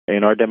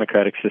in our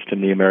democratic system,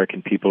 the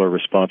American people are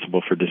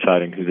responsible for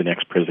deciding who the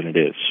next president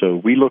is. So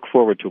we look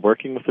forward to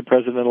working with the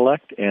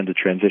president-elect and the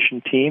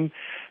transition team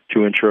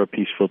to ensure a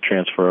peaceful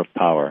transfer of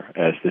power,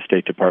 as the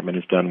State Department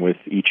has done with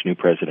each new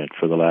president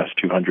for the last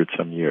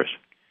 200-some years.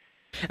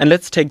 And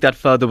let's take that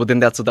further within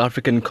that South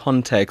African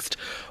context.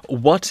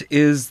 What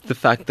is the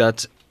fact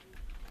that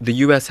the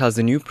US has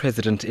a new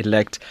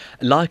president-elect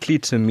likely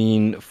to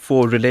mean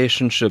for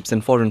relationships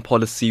and foreign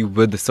policy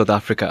with South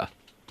Africa?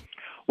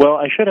 Well,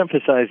 I should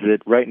emphasize that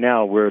right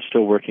now we're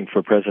still working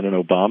for President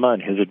Obama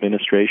and his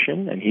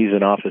administration, and he's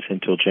in office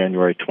until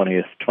January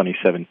 20th,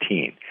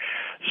 2017.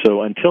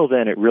 So until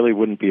then, it really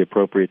wouldn't be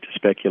appropriate to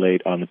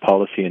speculate on the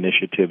policy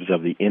initiatives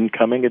of the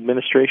incoming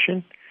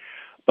administration.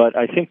 But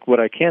I think what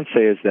I can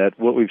say is that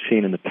what we've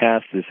seen in the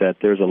past is that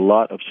there's a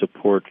lot of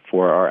support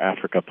for our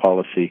Africa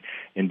policy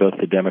in both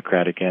the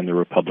Democratic and the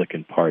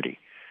Republican Party.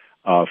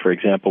 For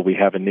example, we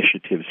have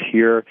initiatives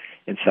here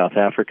in South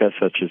Africa,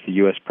 such as the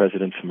U.S.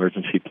 President's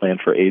Emergency Plan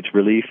for AIDS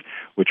Relief,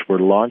 which were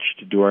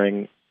launched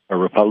during a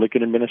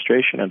Republican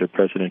administration under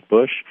President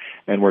Bush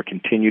and were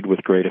continued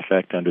with great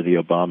effect under the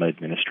Obama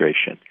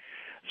administration.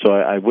 So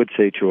I would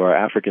say to our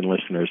African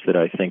listeners that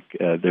I think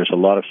there's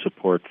a lot of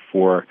support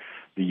for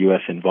the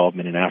U.S.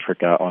 involvement in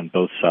Africa on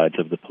both sides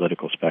of the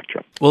political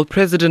spectrum. Well,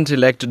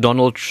 President-elect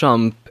Donald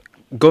Trump,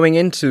 going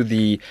into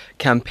the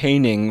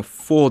campaigning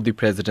for the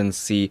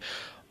presidency,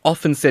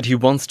 often said he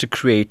wants to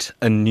create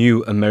a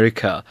new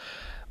America.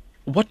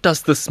 What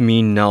does this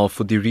mean now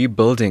for the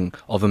rebuilding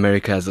of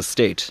America as a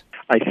state?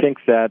 I think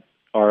that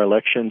our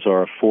elections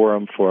are a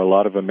forum for a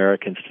lot of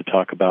Americans to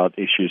talk about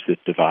issues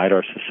that divide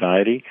our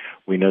society.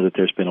 We know that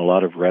there's been a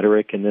lot of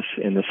rhetoric in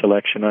this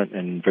election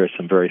and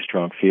some very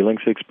strong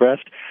feelings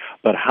expressed.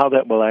 But how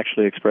that will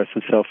actually express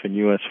itself in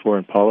U.S.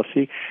 foreign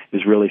policy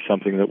is really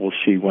something that we'll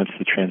see once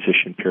the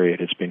transition period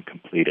has been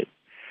completed.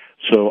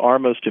 So our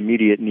most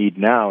immediate need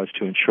now is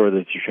to ensure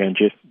that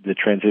the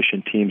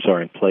transition teams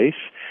are in place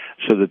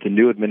so that the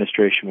new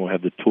administration will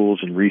have the tools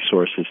and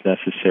resources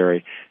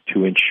necessary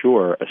to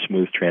ensure a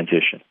smooth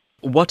transition.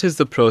 What is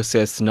the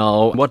process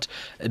now? What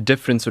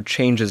difference or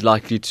change is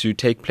likely to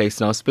take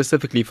place now,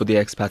 specifically for the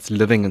expats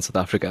living in South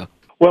Africa?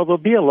 Well, there'll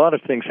be a lot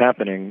of things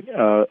happening.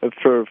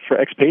 For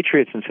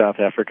expatriates in South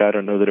Africa, I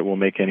don't know that it will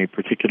make any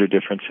particular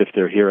difference if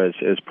they're here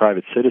as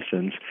private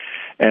citizens.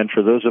 And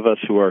for those of us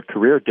who are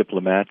career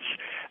diplomats,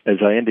 as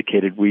I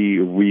indicated,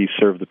 we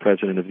serve the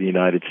President of the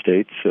United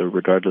States,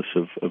 regardless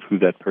of who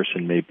that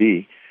person may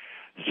be.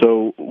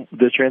 So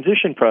the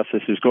transition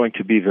process is going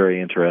to be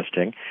very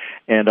interesting,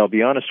 and I'll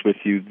be honest with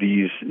you,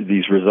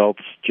 these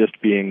results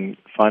just being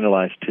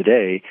finalized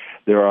today,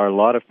 there are a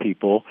lot of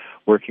people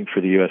working for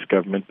the U.S.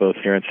 government, both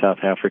here in South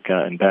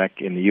Africa and back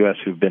in the U.S.,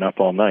 who've been up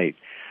all night.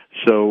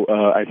 So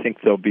I think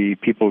there'll be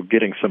people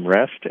getting some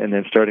rest and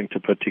then starting to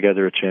put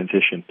together a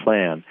transition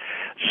plan.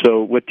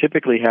 So what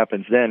typically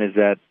happens then is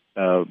that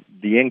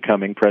the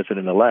incoming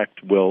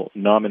president-elect will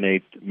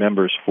nominate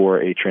members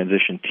for a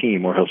transition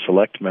team, or he'll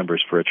select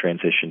members for a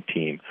transition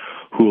team,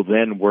 who will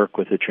then work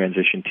with a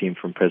transition team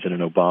from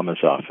President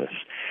Obama's office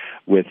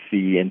with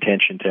the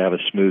intention to have a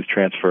smooth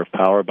transfer of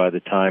power by the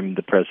time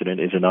the president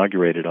is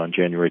inaugurated on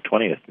January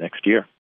 20th next year.